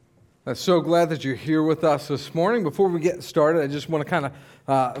So glad that you're here with us this morning. Before we get started, I just want to kind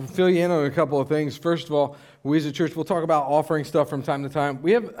of fill you in on a couple of things. First of all, we as a church will talk about offering stuff from time to time.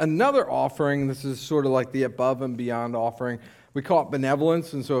 We have another offering. This is sort of like the above and beyond offering. We call it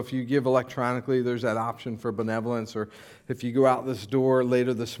benevolence, and so if you give electronically, there's that option for benevolence. Or if you go out this door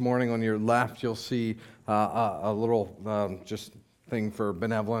later this morning on your left, you'll see a little just thing for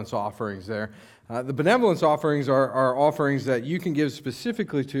benevolence offerings there. The benevolence offerings are offerings that you can give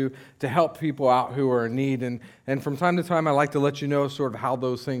specifically to help people out who are in need. And from time to time, I like to let you know sort of how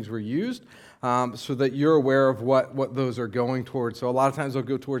those things were used so that you're aware of what those are going towards. So a lot of times they'll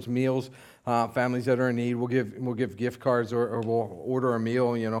go towards meals, families that are in need. We'll give gift cards or we'll order a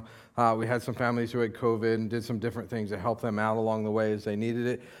meal. You know, we had some families who had COVID and did some different things to help them out along the way as they needed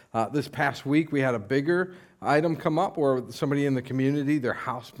it. This past week, we had a bigger item come up where somebody in the community, their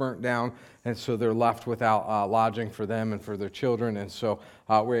house burnt down, and so they're left without lodging for them and for their children, and so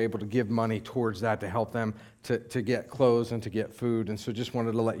we're able to give money towards that to help them to get clothes and to get food. And so just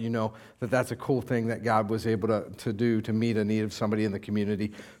wanted to let you know that that's a cool thing that God was able to do to meet a need of somebody in the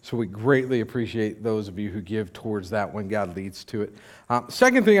community. So we greatly appreciate those of you who give towards that when God leads to it.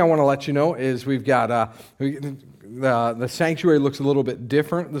 Second thing I want to let you know is we've got the sanctuary looks a little bit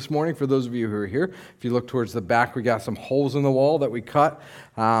different this morning for those of you who are here. If you look towards the back, we got some holes in the wall that we cut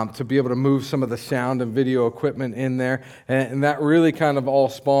to be able to move some of the sound and video equipment in there. And that really kind of all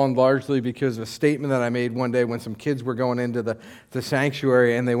spawned largely because of a statement that I made one day when some kids were going into the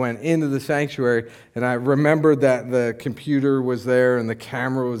sanctuary, and they went into the sanctuary, and I remembered that the computer was there and the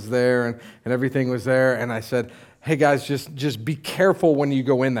camera was there and everything was there, and I said, hey guys, just be careful when you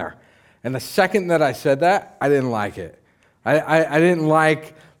go in there. And the second that I said that, I didn't like it. I didn't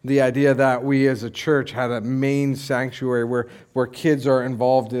like the idea that we as a church had a main sanctuary where kids are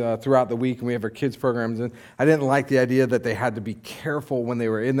involved throughout the week, and we have our kids programs. And I didn't like the idea that they had to be careful when they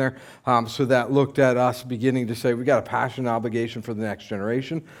were in there. So that looked at us beginning to say, we got a passion and obligation for the next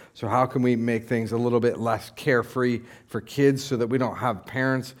generation. So how can we make things a little bit less carefree for kids so that we don't have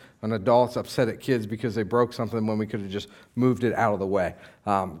parents and adults upset at kids because they broke something when we could have just moved it out of the way.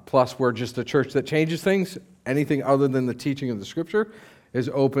 Plus, we're just a church that changes things. Anything other than the teaching of the Scripture is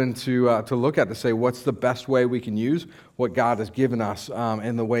open to look at, to say what's the best way we can use what God has given us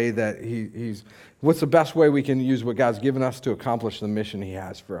in the way that what's the best way we can use what God's given us to accomplish the mission He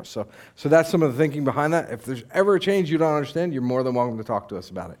has for us. So that's some of the thinking behind that. If there's ever a change you don't understand, you're more than welcome to talk to us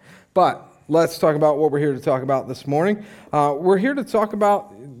about it. But let's talk about what we're here to talk about this morning. We're here to talk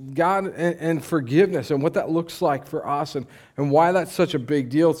about God and forgiveness and what that looks like for us and why that's such a big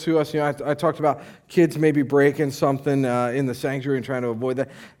deal to us. You know, I talked about kids maybe breaking something in the sanctuary and trying to avoid that.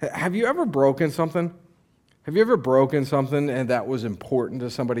 Have you ever broken something? Have you ever broken something and that was important to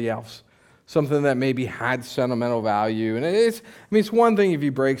somebody else? Something that maybe had sentimental value. And it's one thing if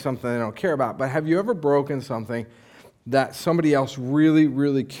you break something they don't care about, but have you ever broken something that somebody else really,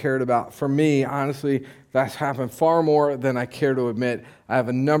 really cared about? For me, honestly, that's happened far more than I care to admit. I have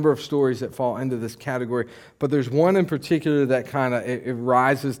a number of stories that fall into this category, but there's one in particular that kind of it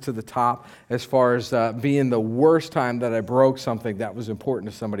rises to the top as far as being the worst time that I broke something that was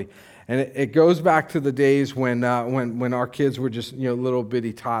important to somebody. And it goes back to the days when our kids were just little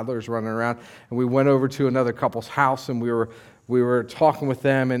bitty toddlers running around, and we went over to another couple's house, and we were talking with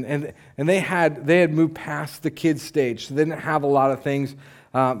them, and they had moved past the kids stage, so they didn't have a lot of things.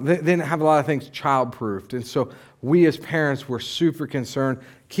 They didn't have a lot of things child-proofed, and so we as parents were super concerned,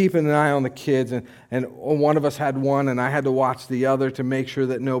 keeping an eye on the kids, and one of us had one, and I had to watch the other to make sure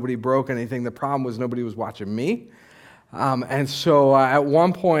that nobody broke anything. The problem was nobody was watching me. And so at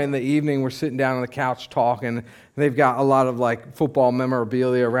one point in the evening, we're sitting down on the couch talking. They've got a lot of like football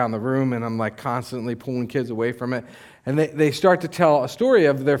memorabilia around the room, and I'm like constantly pulling kids away from it. And they start to tell a story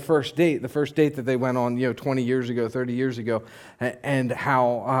of their first date, the first date that they went on 20 years ago, 30 years ago, and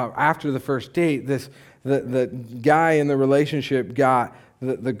how after the first date, the guy in the relationship got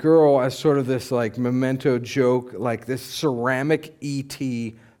the girl as sort of this like memento joke, like this ceramic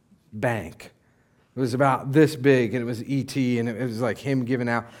E.T. bank. It was about this big, and it was E.T., and it was like him giving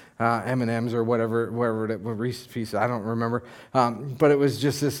out M&Ms or whatever Reese's Pieces, I don't remember. But it was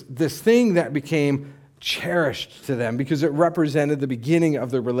just this thing that became cherished to them because it represented the beginning of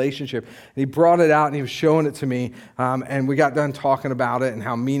their relationship. And he brought it out, and he was showing it to me, and we got done talking about it and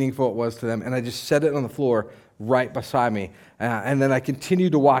how meaningful it was to them, and I just set it on the floor right beside me. And then I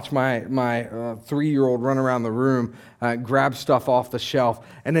continued to watch my 3-year-old run around the room, grab stuff off the shelf.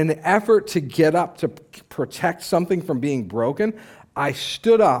 And in an effort to get up to protect something from being broken, I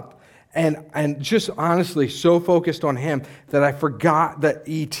stood up and just honestly so focused on him that I forgot that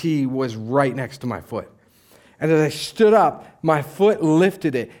E.T. was right next to my foot. And as I stood up, my foot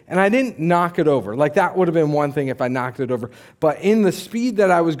lifted it. And I didn't knock it over. Like, that would have been one thing if I knocked it over. But in the speed that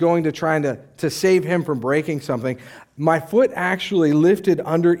I was going to trying to save him from breaking something, my foot actually lifted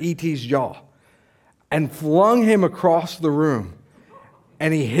under E.T.'s jaw and flung him across the room.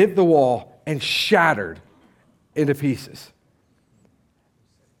 And he hit the wall and shattered into pieces.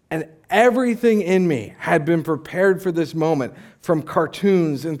 And everything in me had been prepared for this moment, from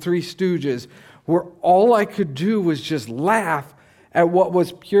cartoons and Three Stooges, where all I could do was just laugh at what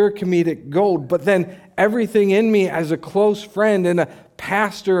was pure comedic gold. But then everything in me, as a close friend and a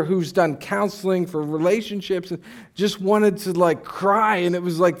pastor who's done counseling for relationships, just wanted to like cry. And it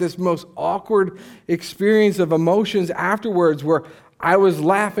was like this most awkward experience of emotions afterwards, where I was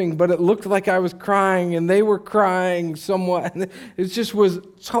laughing, but it looked like I was crying, and they were crying somewhat. And it just was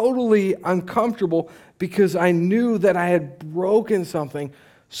totally uncomfortable, because I knew that I had broken something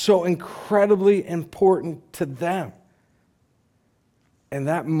so incredibly important to them. And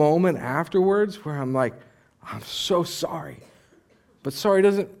that moment afterwards, where I'm like, I'm so sorry. But sorry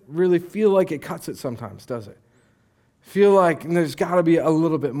doesn't really feel like it cuts it sometimes, does it? Feel like there's got to be a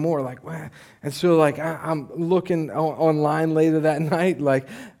little bit more. Like, well, and so like I'm looking online later that night, like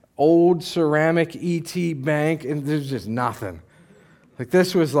old ceramic ET bank, and there's just nothing. Like,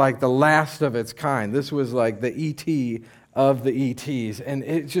 this was like the last of its kind. This was like the ET of the ETs. And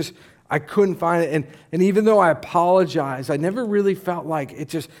it just, I couldn't find it. And even though I apologized, I never really felt like it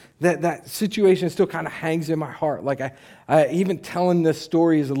just, that situation still kind of hangs in my heart. Like, I even telling this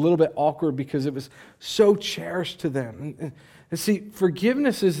story is a little bit awkward, because it was so cherished to them. And see,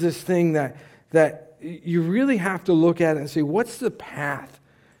 forgiveness is this thing that you really have to look at it and say, what's the path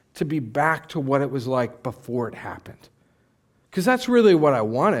to be back to what it was like before it happened? Because that's really what I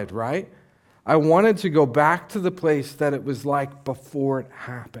wanted, right? I wanted to go back to the place that it was like before it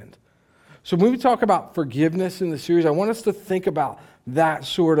happened. So when we talk about forgiveness in the series, I want us to think about that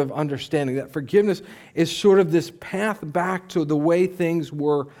sort of understanding, that forgiveness is sort of this path back to the way things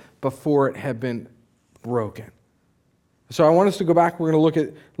were before it had been broken. So I want us to go back. We're going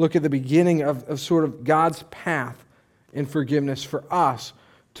to look at the beginning of sort of God's path in forgiveness for us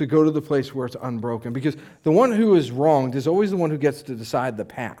to go to the place where it's unbroken. Because the one who is wronged is always the one who gets to decide the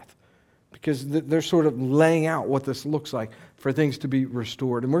path, because they're sort of laying out what this looks like for things to be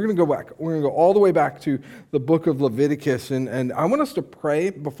restored. And we're going to go back. We're going to go all the way back to the book of Leviticus. And I want us to pray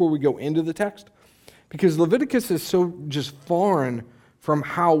before we go into the text, because Leviticus is so just foreign from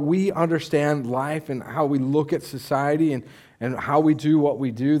how we understand life and how we look at society and how we do what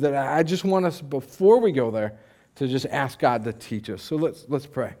we do, that I just want us, before we go there, to just ask God to teach us. So let's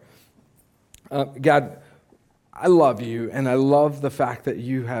pray. God, I love you, and I love the fact that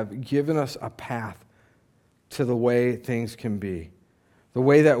you have given us a path to the way things can be, the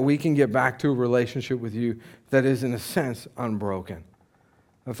way that we can get back to a relationship with you that is, in a sense, unbroken.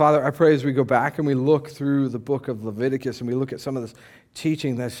 And Father, I pray as we go back and we look through the book of Leviticus and we look at some of this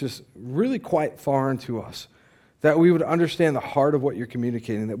teaching that's just really quite foreign to us, that we would understand the heart of what you're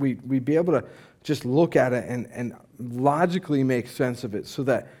communicating, that we'd be able to just look at it and logically make sense of it, so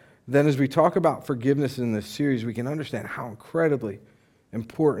that then as we talk about forgiveness in this series, we can understand how incredibly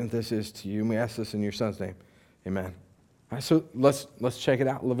important this is to you. And we ask this in your Son's name. Amen. All right, so let's check it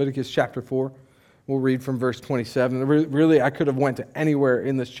out. Leviticus chapter 4. We'll read from verse 27. Really, I could have went to anywhere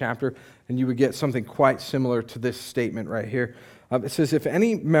in this chapter, and you would get something quite similar to this statement right here. It says, if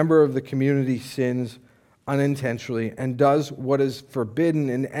any member of the community sins unintentionally and does what is forbidden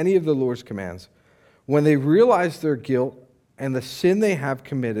in any of the Lord's commands, when they realize their guilt and the sin they have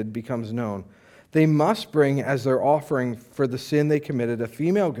committed becomes known, they must bring as their offering for the sin they committed a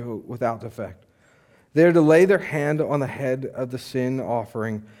female goat without defect. They are to lay their hand on the head of the sin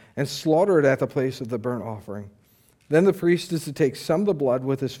offering and slaughter it at the place of the burnt offering. Then the priest is to take some of the blood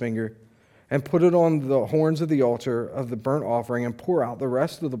with his finger and put it on the horns of the altar of the burnt offering and pour out the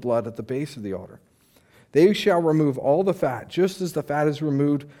rest of the blood at the base of the altar. They shall remove all the fat, just as the fat is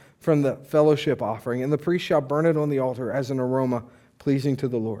removed from the fellowship offering, and the priest shall burn it on the altar as an aroma pleasing to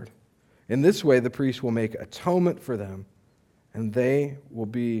the Lord. In this way the priest will make atonement for them, and they will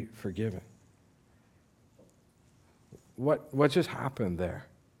be forgiven. What just happened there?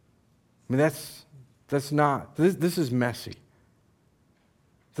 I mean, that's not, this is messy.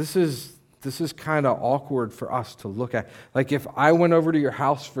 This is kind of awkward for us to look at. Like, if I went over to your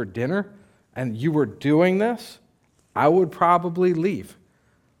house for dinner and you were doing this, I would probably leave.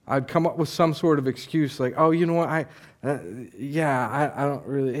 I'd come up with some sort of excuse like, oh, you know what, I don't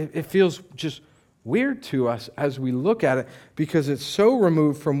really, it feels just weird to us as we look at it, because it's so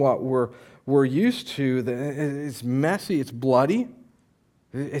removed from what we're used to, that it's messy, it's bloody,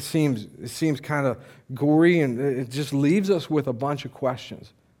 It seems kind of gory, and it just leaves us with a bunch of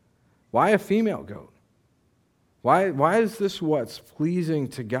questions. Why a female goat? Why is this what's pleasing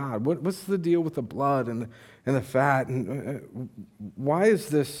to God? What's the deal with the blood and the fat? And why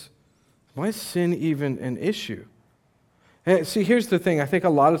is sin even an issue? And see, here's the thing. I think a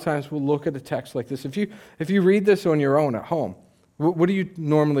lot of times we'll look at a text like this. If you read this on your own at home, what do you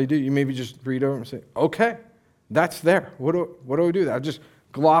normally do? You maybe just read over and say, okay, that's there. What do I do? I just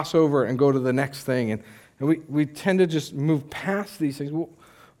gloss over it and go to the next thing. And we tend to just move past these things. Well,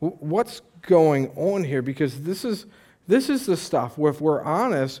 what's going on here? Because this is the stuff where, if we're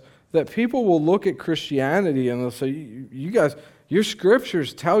honest, that people will look at Christianity and they'll say, you guys, your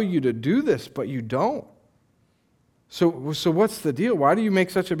scriptures tell you to do this, but you don't. So what's the deal? Why do you make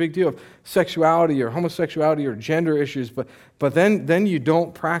such a big deal of sexuality or homosexuality or gender issues, but then you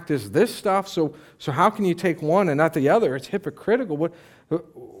don't practice this stuff? So how can you take one and not the other? It's hypocritical.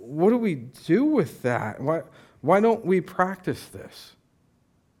 What do we do with that? Why don't we practice this?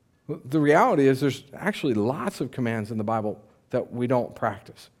 The reality is there's actually lots of commands in the Bible that we don't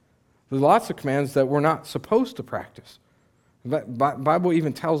practice. There's lots of commands that we're not supposed to practice. The Bible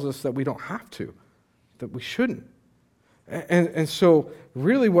even tells us that we don't have to, that we shouldn't. And so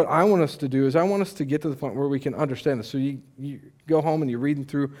really what I want us to do is I want us to get to the point where we can understand this. So you go home and you're reading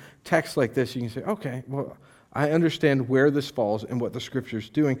through texts like this, you can say, okay, well, I understand where this falls and what the Scripture's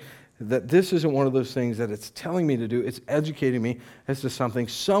doing, that this isn't one of those things that it's telling me to do. It's educating me as to something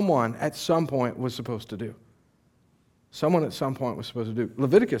someone at some point was supposed to do. Someone at some point was supposed to do.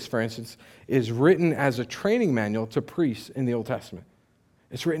 Leviticus, for instance, is written as a training manual to priests in the Old Testament.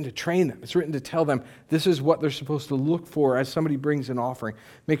 It's written to train them. It's written to tell them this is what they're supposed to look for as somebody brings an offering.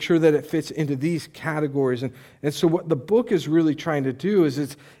 Make sure that it fits into these categories. And so what the book is really trying to do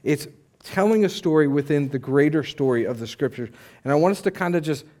is it's telling a story within the greater story of the Scriptures. And I want us to kind of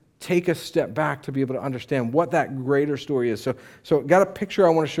just take a step back to be able to understand what that greater story is. So got a picture I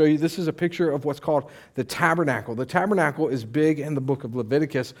want to show you. This is a picture of what's called the tabernacle. The tabernacle is big in the book of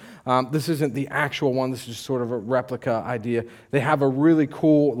Leviticus. This isn't the actual one. This is just sort of a replica idea. They have a really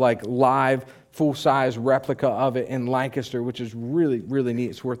cool, like, live, full-size replica of it in Lancaster, which is really, really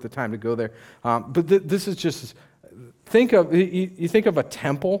neat. It's worth the time to go there. But this is just, you think of a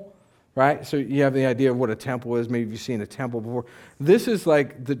temple, right? So you have the idea of what a temple is. Maybe you've seen a temple before. This is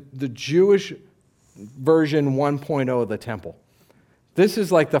like the Jewish version 1.0 of the temple. This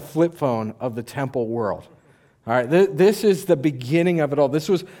is like the flip phone of the temple world. All right, this is the beginning of it all. This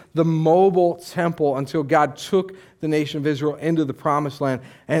was the mobile temple until God took the nation of Israel into the promised land.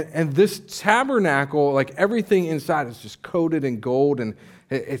 And this tabernacle, like everything inside is just coated in gold, and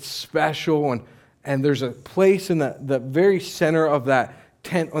it's special. And there's a place in the very center of that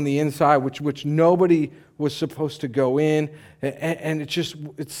tent on the inside, which nobody was supposed to go in, and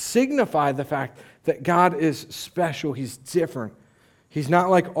it signified the fact that God is special. He's different. He's not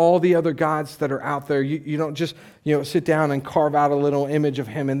like all the other gods that are out there. You don't just sit down and carve out a little image of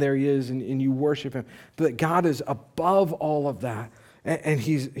him, and there he is, and you worship him. But that God is above all of that, and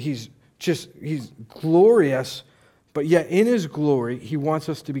he's glorious. But yet in his glory, he wants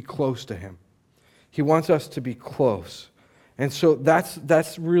us to be close to him. He wants us to be close. And so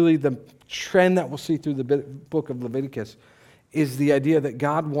that's really the trend that we'll see through the book of Leviticus, is the idea that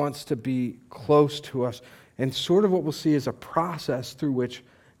God wants to be close to us. And sort of what we'll see is a process through which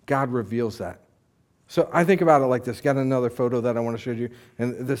God reveals that. So I think about it like this. Got another photo that I want to show you.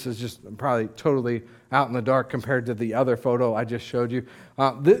 And this is just probably totally out in the dark compared to the other photo I just showed you.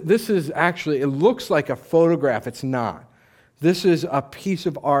 This is actually, it looks like a photograph. It's not. This is a piece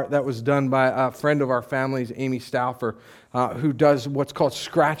of art that was done by a friend of our family's, Amy Stauffer, who does what's called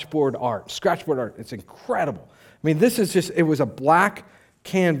scratchboard art. Scratchboard art, it's incredible. I mean, this is it was a black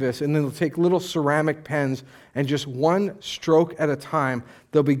canvas, and then they'll take little ceramic pens, and just one stroke at a time,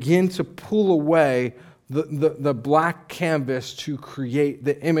 they'll begin to pull away the black canvas to create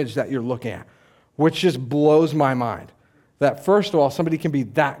the image that you're looking at, which just blows my mind. That first of all, somebody can be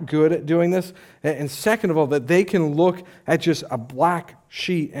that good at doing this, and second of all, that they can look at just a black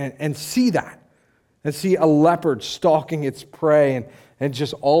sheet and see that, and see a leopard stalking its prey, and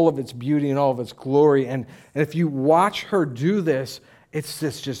just all of its beauty and all of its glory. And if you watch her do this, it's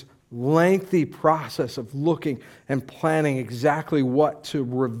this just lengthy process of looking and planning exactly what to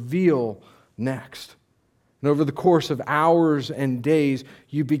reveal next. And over the course of hours and days,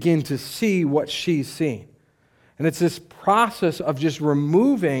 you begin to see what she's seeing. And it's this process of just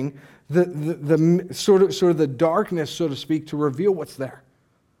removing the sort of the darkness, so to speak, to reveal what's there.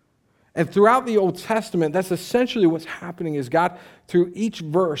 And throughout the Old Testament, that's essentially what's happening is God, through each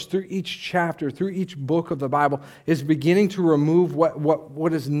verse, through each chapter, through each book of the Bible, is beginning to remove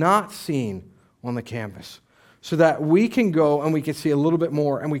what is not seen on the canvas so that we can go and we can see a little bit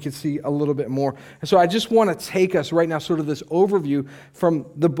more and we can see a little bit more. And so I just want to take us right now, sort of this overview from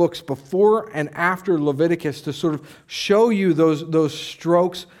the books before and after Leviticus to sort of show you those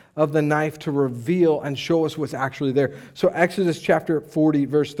strokes of the knife to reveal and show us what's actually there. So Exodus chapter 40,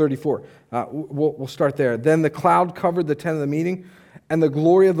 verse 34. We'll start there. Then the cloud covered the tent of the meeting, and the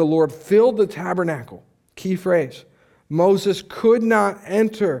glory of the Lord filled the tabernacle. Key phrase. Moses could not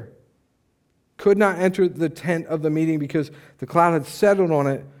enter the tent of the meeting because the cloud had settled on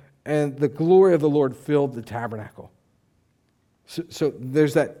it, and the glory of the Lord filled the tabernacle. So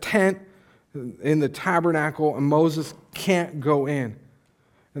there's that tent in the tabernacle, and Moses can't go in.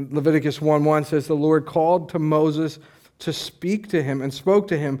 And Leviticus 1:1 says, the Lord called to Moses to speak to him and spoke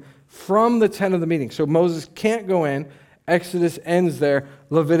to him from the tent of the meeting. So Moses can't go in. Exodus ends there.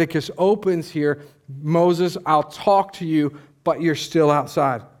 Leviticus opens here. Moses, I'll talk to you, but you're still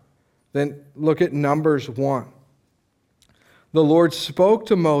outside. Then look at Numbers 1. The Lord spoke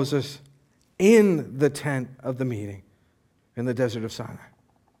to Moses in the tent of the meeting in the desert of Sinai.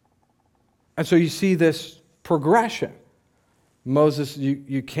 And so you see this progression. Moses,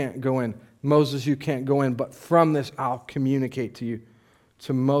 you can't go in. Moses, you can't go in, but from this I'll communicate to you.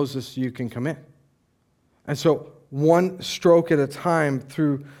 To Moses, you can come in. And so one stroke at a time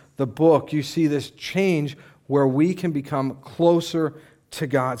through the book, you see this change where we can become closer to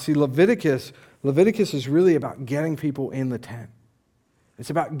God. See, Leviticus is really about getting people in the tent. It's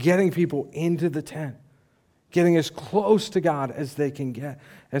about getting people into the tent, getting as close to God as they can get.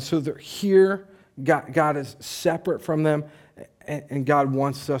 And so they're here. God is separate from them, and God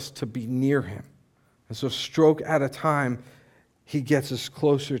wants us to be near him. And so stroke at a time, he gets us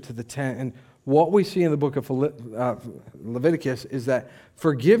closer to the tent. And what we see in the book of Leviticus is that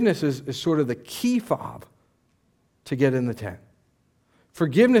forgiveness is sort of the key fob to get in the tent.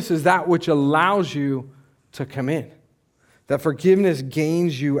 Forgiveness is that which allows you to come in. That forgiveness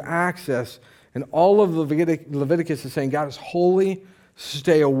gains you access. And all of Leviticus is saying, God is holy,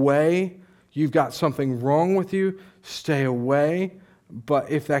 stay away. You've got something wrong with you, stay away. But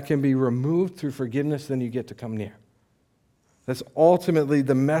if that can be removed through forgiveness, then you get to come near. That's ultimately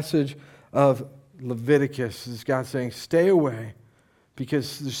the message of Leviticus, is God saying, stay away,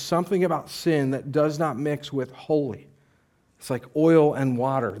 because there's something about sin that does not mix with holy. It's like oil and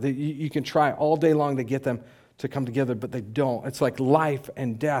water. You can try all day long to get them to come together, but they don't. It's like life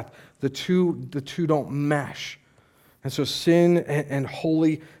and death. The two don't mesh. And so sin and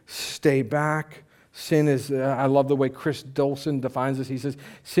holy stay back. Sin is, I love the way Chris Dolson defines this. He says,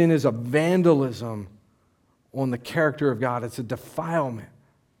 sin is a vandalism on the character of God. It's a defilement.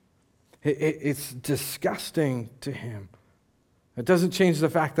 It's disgusting to him. It doesn't change the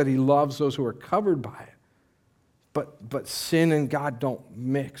fact that he loves those who are covered by it. But sin and God don't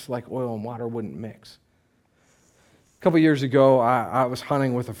mix like oil and water wouldn't mix. A couple years ago, I was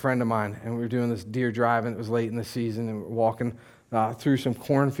hunting with a friend of mine, and we were doing this deer drive, and it was late in the season, and we were walking through some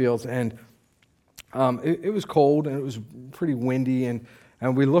cornfields, and it was cold, and it was pretty windy, and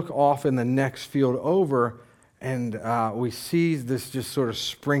we look off in the next field over, and we see this just sort of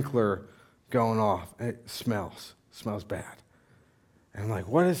sprinkler going off, and it smells bad. And I'm like,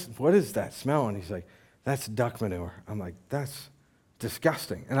 what is that smell? And he's like, that's duck manure. I'm like, that's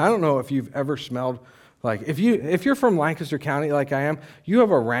disgusting. And I don't know if you've ever smelled, like, if you're from Lancaster County like I am, you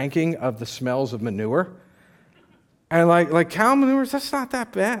have a ranking of the smells of manure. And like cow manure, that's not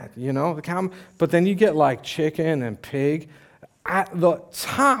that bad, you know, but then you get like chicken and pig. At the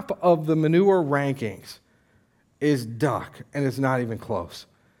top of the manure rankings is duck, and it's not even close.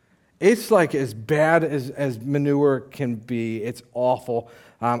 It's like as bad as manure can be. It's awful.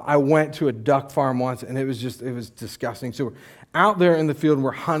 I went to a duck farm once, and it was disgusting. So we're out there in the field, and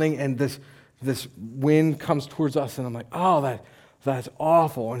we're hunting, and this wind comes towards us, and I'm like, oh, that's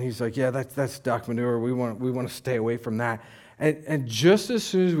awful. And he's like, yeah, that's duck manure. We want to stay away from that. And just as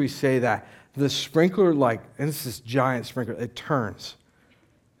soon as we say that, the sprinkler, and it's this giant sprinkler, it turns.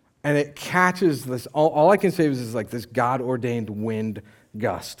 And it catches this, all I can say is like this God-ordained wind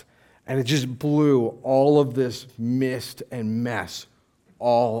gust. And it just blew all of this mist and mess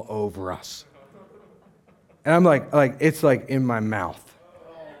all over us. And I'm like it's like in my mouth.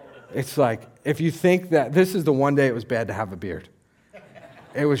 It's like, if you think that this is the one day it was bad to have a beard.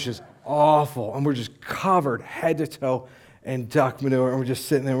 It was just awful. And we're just covered head to toe in duck manure. And we're just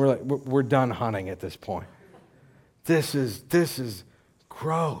sitting there. We're done hunting at this point. This is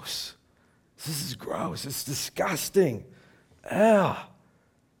gross. This is gross. It's disgusting. Ugh.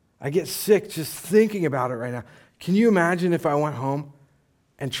 I get sick just thinking about it right now. Can you imagine if I went home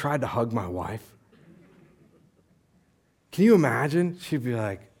and tried to hug my wife? Can you imagine? She'd be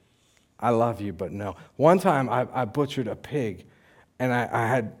like, I love you, but no. One time I butchered a pig, and I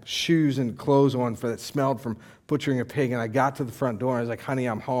had shoes and clothes on that smelled from butchering a pig, and I got to the front door, and I was like, honey,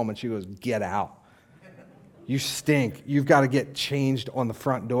 I'm home. And she goes, get out. You stink. You've got to get changed on the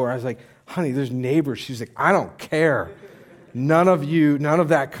front door. I was like, honey, there's neighbors. She's like, I don't care. None of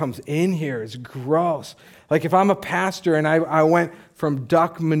that comes in here. It's gross. Like if I'm a pastor and I went from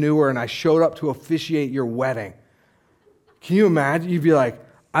duck manure and I showed up to officiate your wedding, can you imagine? You'd be like,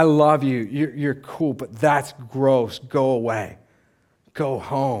 I love you. You're cool, but that's gross. Go away. Go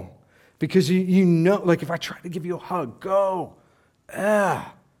home. Because you know, like if I try to give you a hug, go.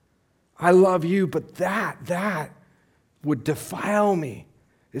 I love you, but that would defile me.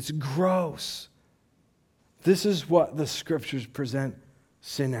 It's gross. This is what the scriptures present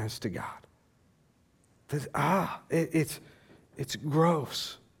sin as to God. It's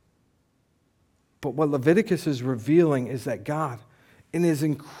gross. But what Leviticus is revealing is that God, in his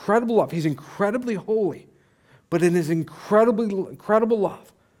incredible love, he's incredibly holy, but in his incredible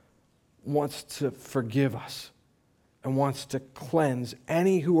love, wants to forgive us and wants to cleanse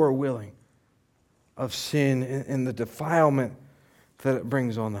any who are willing of sin and the defilement that it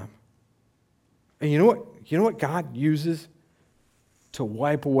brings on them. And you know what God uses to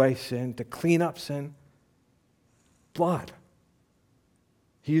wipe away sin, to clean up sin? Blood.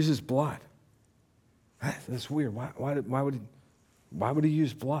 He uses blood. That's weird. Why would he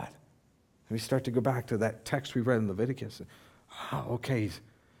use blood? And we start to go back to that text we read in Leviticus. Okay,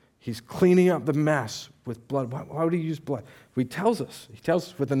 he's cleaning up the mess with blood. Why would he use blood? He tells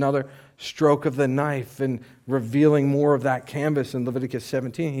us with another stroke of the knife and revealing more of that canvas in Leviticus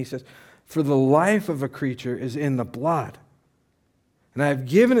 17. He says, for the life of a creature is in the blood. And I have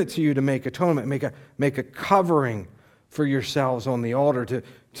given it to you to make atonement, make a covering for yourselves on the altar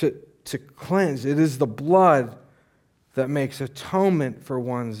to cleanse. It is the blood that makes atonement for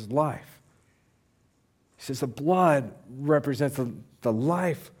one's life. He says the blood represents the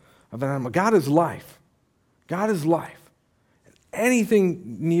life of an animal. God is life. God is life.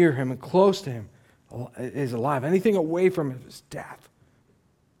 Anything near him and close to him is alive. Anything away from him is death.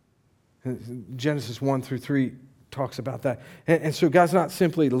 Genesis 1-3 talks about that. And so God's not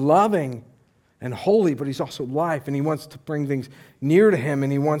simply loving and holy, but he's also life, and he wants to bring things near to him,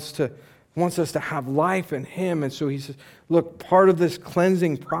 and he wants us to have life in him. And so he says, look, part of this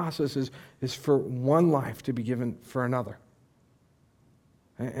cleansing process is for one life to be given for another.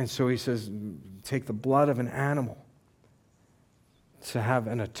 And so he says, take the blood of an animal to have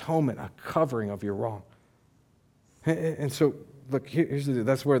an atonement, a covering of your wrong. And so, look,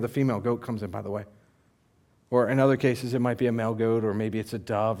 that's where the female goat comes in, by the way. Or in other cases, it might be a male goat, or maybe it's a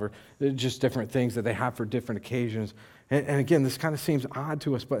dove, or just different things that they have for different occasions. And again, this kind of seems odd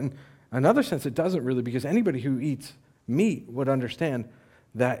to us, but in another sense, it doesn't really, because anybody who eats meat would understand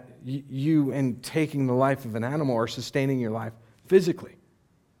that you, in taking the life of an animal, are sustaining your life physically.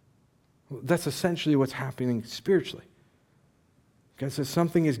 That's essentially what's happening spiritually. God says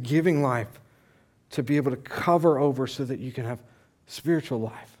something is giving life to be able to cover over so that you can have spiritual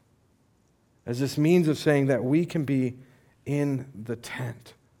life. As this means of saying that we can be in the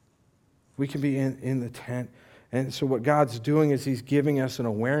tent. We can be in the tent. And so what God's doing is he's giving us an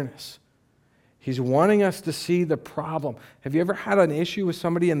awareness. He's wanting us to see the problem. Have you ever had an issue with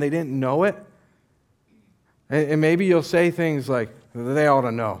somebody and they didn't know it? And maybe you'll say things like, they ought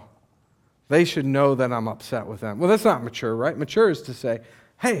to know. They should know that I'm upset with them. Well, that's not mature, right? Mature is to say,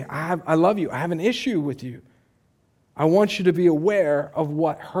 hey, I love you. I have an issue with you. I want you to be aware of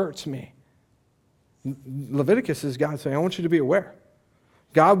what hurts me. Leviticus is God saying, I want you to be aware.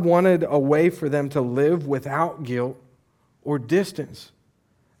 God wanted a way for them to live without guilt or distance.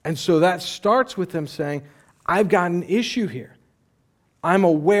 And so that starts with them saying, I've got an issue here. I'm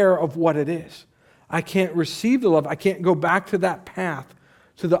aware of what it is. I can't receive the love. I can't go back to that path,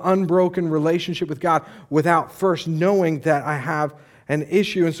 to the unbroken relationship with God, without first knowing that I have an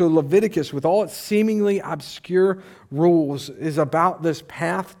issue. And so Leviticus, with all its seemingly obscure rules, is about this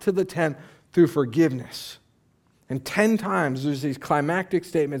path to the tent through forgiveness. And 10 times there's these climactic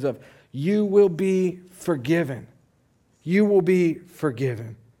statements of, you will be forgiven. You will be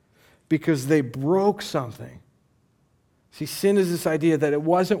forgiven. Because they broke something. See, sin is this idea that it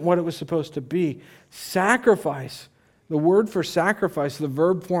wasn't what it was supposed to be. Sacrifice, the word for sacrifice, the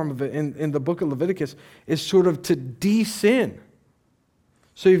verb form of it in the book of Leviticus, is sort of to de-sin.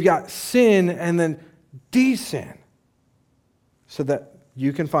 So you've got sin and then de-sin. So that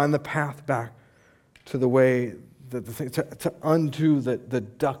you can find the path back to the way to undo the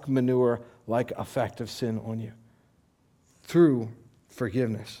duck manure-like effect of sin on you through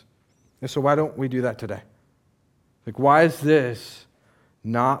forgiveness. And so why don't we do that today? Like, why is this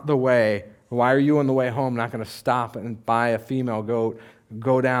not the way? Why are you on the way home not going to stop and buy a female goat,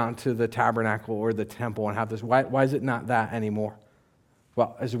 go down to the tabernacle or the temple and have this? Why is it not that anymore?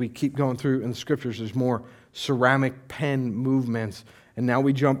 Well, as we keep going through in the scriptures, there's more ceramic pen movements. And now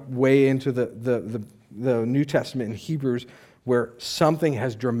we jump way into the New Testament in Hebrews, where something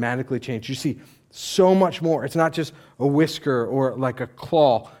has dramatically changed. You see so much more. It's not just a whisker or like a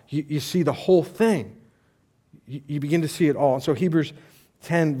claw. You see the whole thing. You begin to see it all. And so Hebrews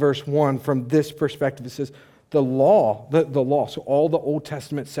 10, verse 1, from this perspective, it says, the law, so all the Old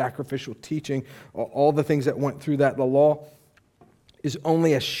Testament sacrificial teaching, all the things that went through that, the law is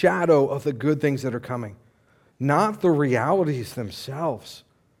only a shadow of the good things that are coming, not the realities themselves.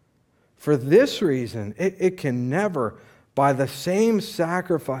 For this reason, it can never, by the same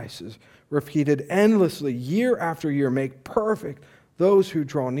sacrifices repeated endlessly year after year, make perfect those who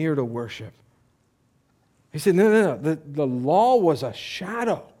draw near to worship. He said, no. The law was a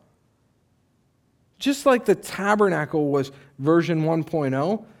shadow. Just like the tabernacle was version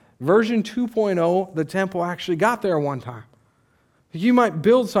 1.0, version 2.0, the temple actually got there one time. You might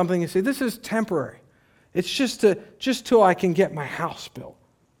build something and say, this is temporary. It's just till I can get my house built.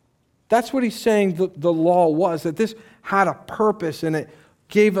 That's what he's saying the law was, that this had a purpose and it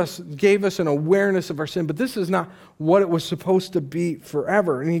gave us an awareness of our sin, but this is not what it was supposed to be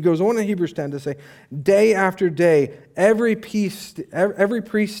forever. And he goes on in Hebrews 10 to say, day after day, every priest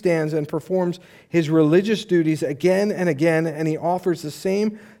stands and performs his religious duties again and again, and he offers the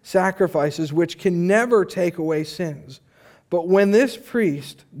same sacrifices which can never take away sins. But when this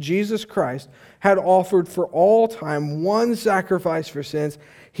priest, Jesus Christ, had offered for all time one sacrifice for sins,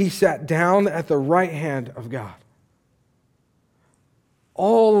 he sat down at the right hand of God.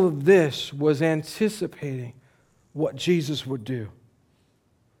 All of this was anticipating what Jesus would do.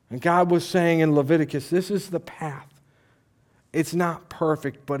 And God was saying in Leviticus, this is the path. It's not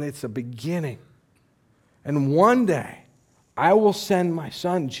perfect, but it's a beginning. And one day, I will send my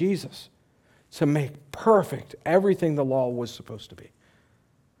son, Jesus, to make perfect everything the law was supposed to be.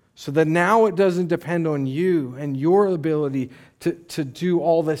 So that now it doesn't depend on you and your ability to do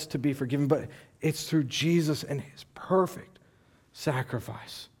all this to be forgiven, but it's through Jesus and his perfect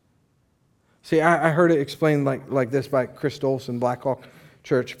sacrifice. See, I heard it explained like this by Chris Dolson, Blackhawk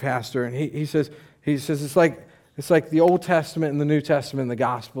Church pastor, and he says it's like the Old Testament and the New Testament and the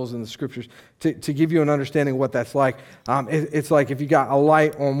Gospels and the Scriptures. To give you an understanding of what that's like, it's like if you got a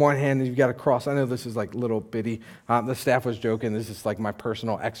light on one hand and you've got a cross. I know this is like little bitty. The staff was joking. This is like my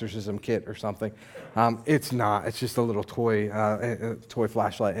personal exorcism kit or something. It's not. It's just a little toy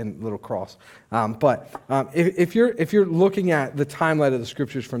flashlight and little cross. But if you're looking at the timeline of the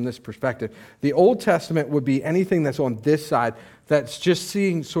Scriptures from this perspective, the Old Testament would be anything that's on this side that's just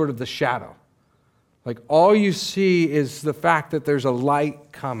seeing sort of the shadow. Like all you see is the fact that there's a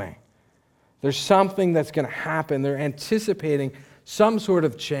light coming. There's something that's going to happen. They're anticipating some sort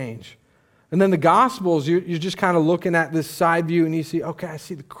of change. And then the Gospels, you're just kind of looking at this side view and you see, okay, I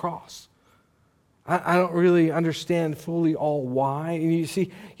see the cross. I don't really understand fully all why. And you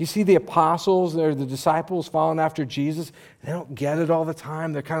see the apostles, they're the disciples following after Jesus. They don't get it all the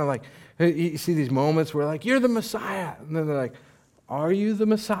time. They're kind of like, you see these moments where like, you're the Messiah. And then they're like, are you the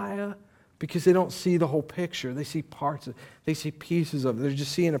Messiah? Because they don't see the whole picture. They see they see pieces of it. They're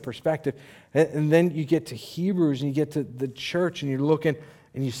just seeing a perspective. And then you get to Hebrews and you get to the church and you're looking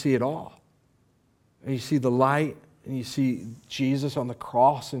and you see it all. And you see the light and you see Jesus on the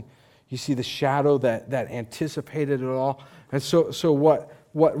cross and you see the shadow that anticipated it all. And so what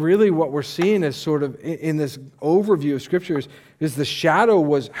we're seeing is sort of in this overview of Scripture is the shadow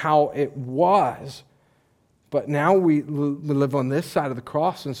was how it was. But now we live on this side of the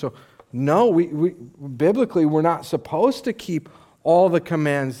cross. And so no, we biblically, we're not supposed to keep all the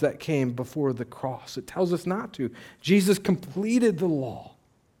commands that came before the cross. It tells us not to. Jesus completed the law.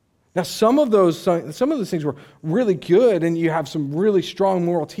 Now, some of those things were really good, and you have some really strong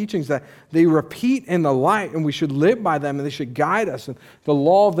moral teachings that they repeat in the light, and we should live by them, and they should guide us. And the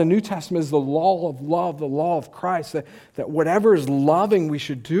law of the New Testament is the law of love, the law of Christ, that whatever is loving we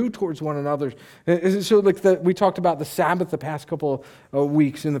should do towards one another. And so we talked about the Sabbath the past couple of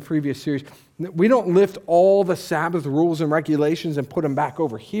weeks in the previous series. We don't lift all the Sabbath rules and regulations and put them back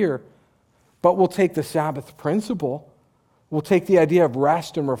over here, but we'll take the Sabbath principle. We'll take the idea of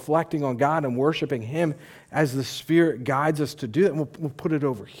rest and reflecting on God and worshiping Him as the Spirit guides us to do it, and we'll put it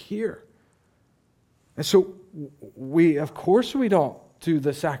over here. And so of course we don't do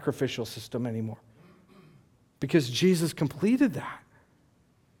the sacrificial system anymore. because Jesus completed that.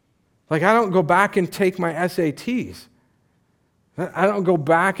 Like, I don't go back and take my SATs. I don't go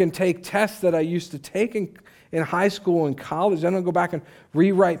back and take tests that I used to take in high school and college. I don't go back and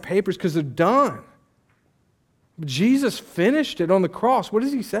rewrite papers because they're done. Jesus finished it on the cross. What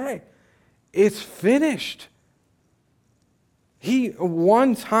does he say? It's finished. He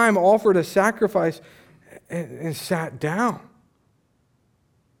one time offered a sacrifice and sat down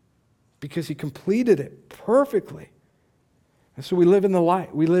because he completed it perfectly. And so we live in the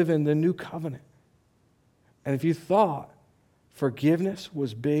light. We live in the new covenant. And if you thought forgiveness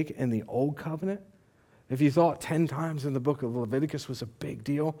was big in the old covenant, if you thought 10 times in the book of Leviticus was a big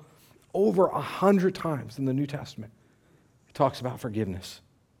deal, over 100 times in the New Testament, it talks about forgiveness.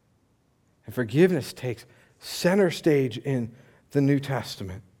 And forgiveness takes center stage in the New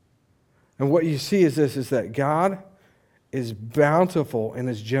Testament. And what you see is this, is that God is bountiful in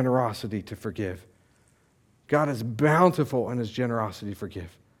his generosity to forgive. God is bountiful in his generosity to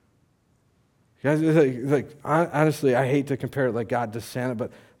forgive. Guys, honestly, I hate to compare it like God to Santa,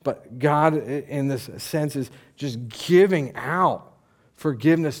 but God in this sense is just giving out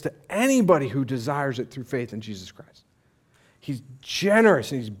forgiveness to anybody who desires it through faith in Jesus Christ. He's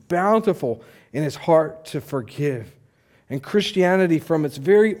generous and he's bountiful in his heart to forgive. And Christianity from its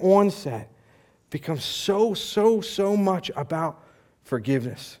very onset becomes so much about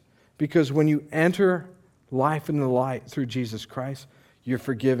forgiveness. Because when you enter life in the light through Jesus Christ, you're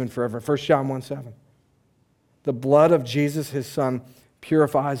forgiven forever. 1 John 1:7. The blood of Jesus, his son,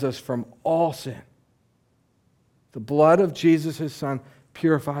 purifies us from all sin. The blood of Jesus, his son,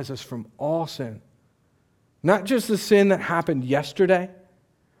 purifies us from all sin. Not just the sin that happened yesterday,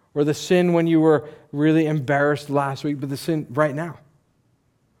 or the sin when you were really embarrassed last week, but the sin right now.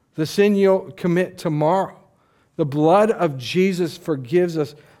 The sin you'll commit tomorrow. The blood of Jesus forgives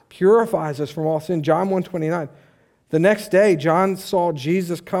us, purifies us from all sin. John 1:29. The next day, John saw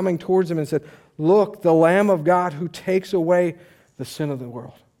Jesus coming towards him and said, "Look, the Lamb of God who takes away the sin of the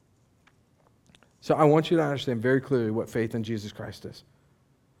world." So I want you to understand very clearly what faith in Jesus Christ is,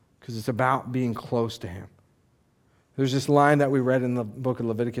 because it's about being close to him. There's this line that we read in the book of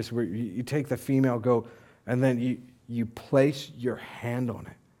Leviticus where you take the female goat and then you place your hand on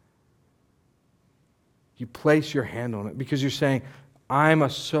it. You place your hand on it because you're saying, I'm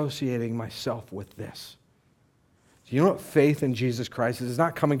associating myself with this. Do you know what faith in Jesus Christ is? It's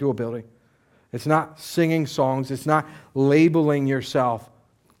not coming to a building. It's not singing songs. It's not labeling yourself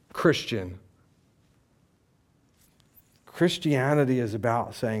Christian. Christianity is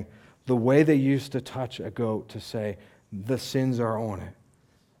about saying the way they used to touch a goat to say the sins are on it.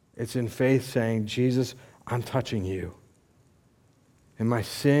 It's in faith saying, Jesus, I'm touching you. And my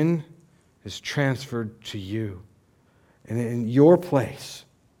sin is transferred to you. And in your place,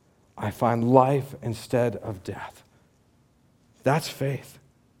 I find life instead of death. That's faith.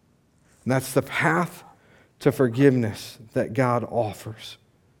 And that's the path to forgiveness that God offers.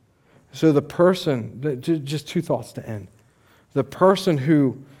 So the person, just two thoughts to end. The person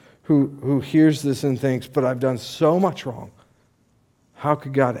who hears this and thinks, but I've done so much wrong. How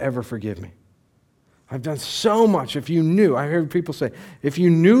could God ever forgive me? I've done so much. If you knew, I heard people say, if you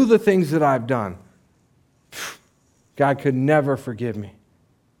knew the things that I've done, God could never forgive me.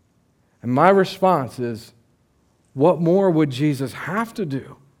 And my response is, what more would Jesus have to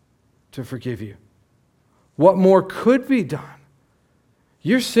do to forgive you? What more could be done?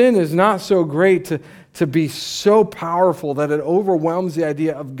 Your sin is not so great to be so powerful that it overwhelms the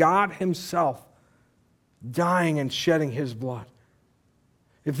idea of God himself dying and shedding his blood.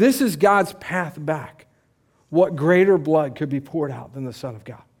 If this is God's path back, what greater blood could be poured out than the Son of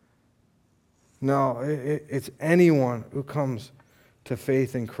God? No, it's anyone who comes to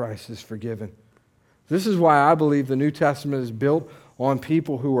faith in Christ is forgiven. This is why I believe the New Testament is built on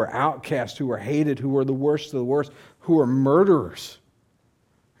people who are outcast, who are hated, who are the worst of the worst, who are murderers.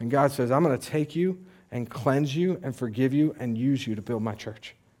 And God says, I'm going to take you and cleanse you and forgive you and use you to build my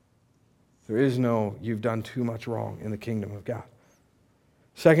church. There is no, you've done too much wrong in the kingdom of God.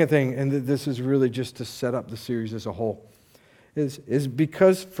 Second thing, and this is really just to set up the series as a whole, is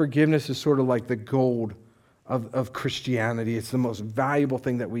because forgiveness is sort of like the gold of Christianity. It's the most valuable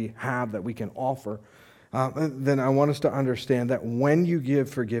thing that we have, that we can offer. Then I want us to understand that when you give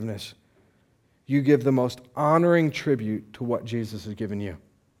forgiveness, you give the most honoring tribute to what Jesus has given you.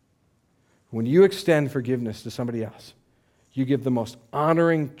 When you extend forgiveness to somebody else, you give the most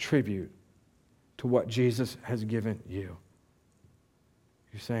honoring tribute to what Jesus has given you.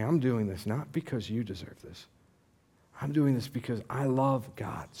 You're saying, I'm doing this not because you deserve this. I'm doing this because I love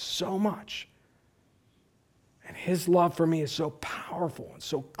God so much. And his love for me is so powerful and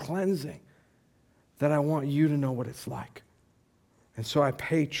so cleansing that I want you to know what it's like. And so I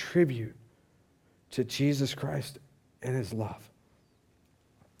pay tribute to Jesus Christ and his love.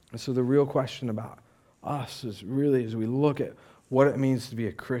 And so the real question about us is really, as we look at what it means to be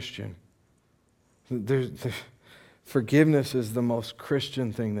a Christian, forgiveness is the most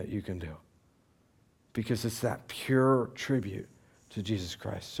Christian thing that you can do, because it's that pure tribute to Jesus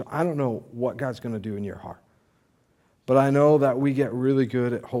Christ. So I don't know what God's going to do in your heart, but I know that we get really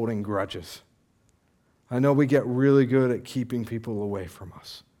good at holding grudges. I know we get really good at keeping people away from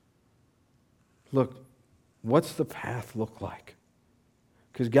us. Look, what's the path look like?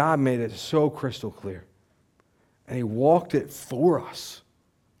 Because God made it so crystal clear, and he walked it for us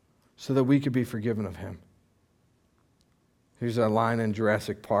so that we could be forgiven of him. Here's a line in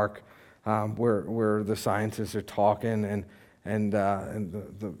Jurassic Park where the scientists are talking, and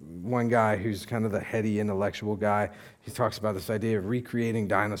the one guy who's kind of the heady intellectual guy, he talks about this idea of recreating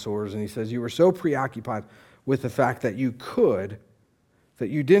dinosaurs, and he says, you were so preoccupied with the fact that you could, that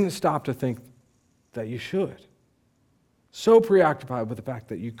you didn't stop to think that you should. So preoccupied with the fact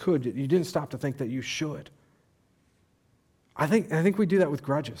that you could, you didn't stop to think that you should. I think we do that with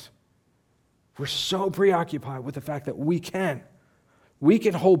grudges. We're so preoccupied with the fact that we can. We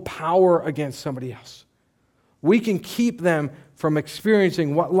can hold power against somebody else. We can keep them from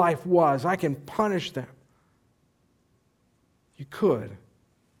experiencing what life was. I can punish them. You could.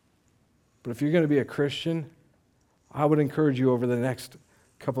 But if you're going to be a Christian, I would encourage you over the next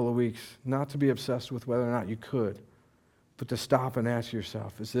couple of weeks not to be obsessed with whether or not you could, but to stop and ask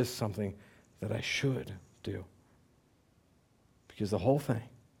yourself, is this something that I should do? Because the whole thing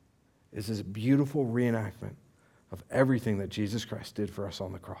is this beautiful reenactment of everything that Jesus Christ did for us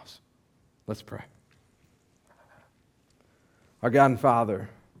on the cross. Let's pray. Our God and Father,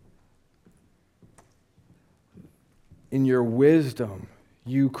 in your wisdom,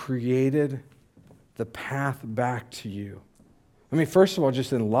 you created the path back to you. I mean, first of all,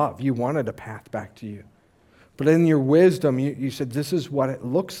 just in love, you wanted a path back to you. But in your wisdom, you said, this is what it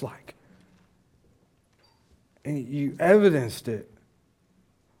looks like. And you evidenced it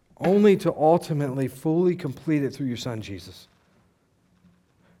only to ultimately fully complete it through your Son, Jesus.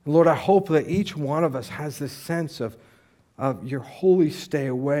 Lord, I hope that each one of us has this sense of your holy stay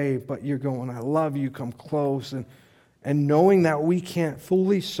away, but you're going, I love you, come close. And knowing that we can't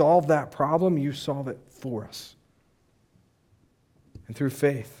fully solve that problem, you solve it for us. And through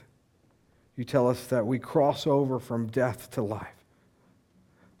faith, you tell us that we cross over from death to life.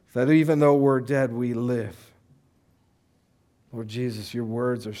 That even though we're dead, we live. Lord Jesus, your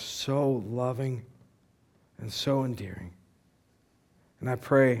words are so loving and so endearing. And I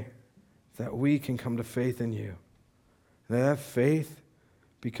pray that we can come to faith in you. And that faith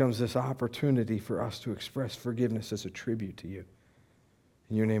becomes this opportunity for us to express forgiveness as a tribute to you.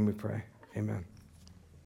 In your name we pray. Amen.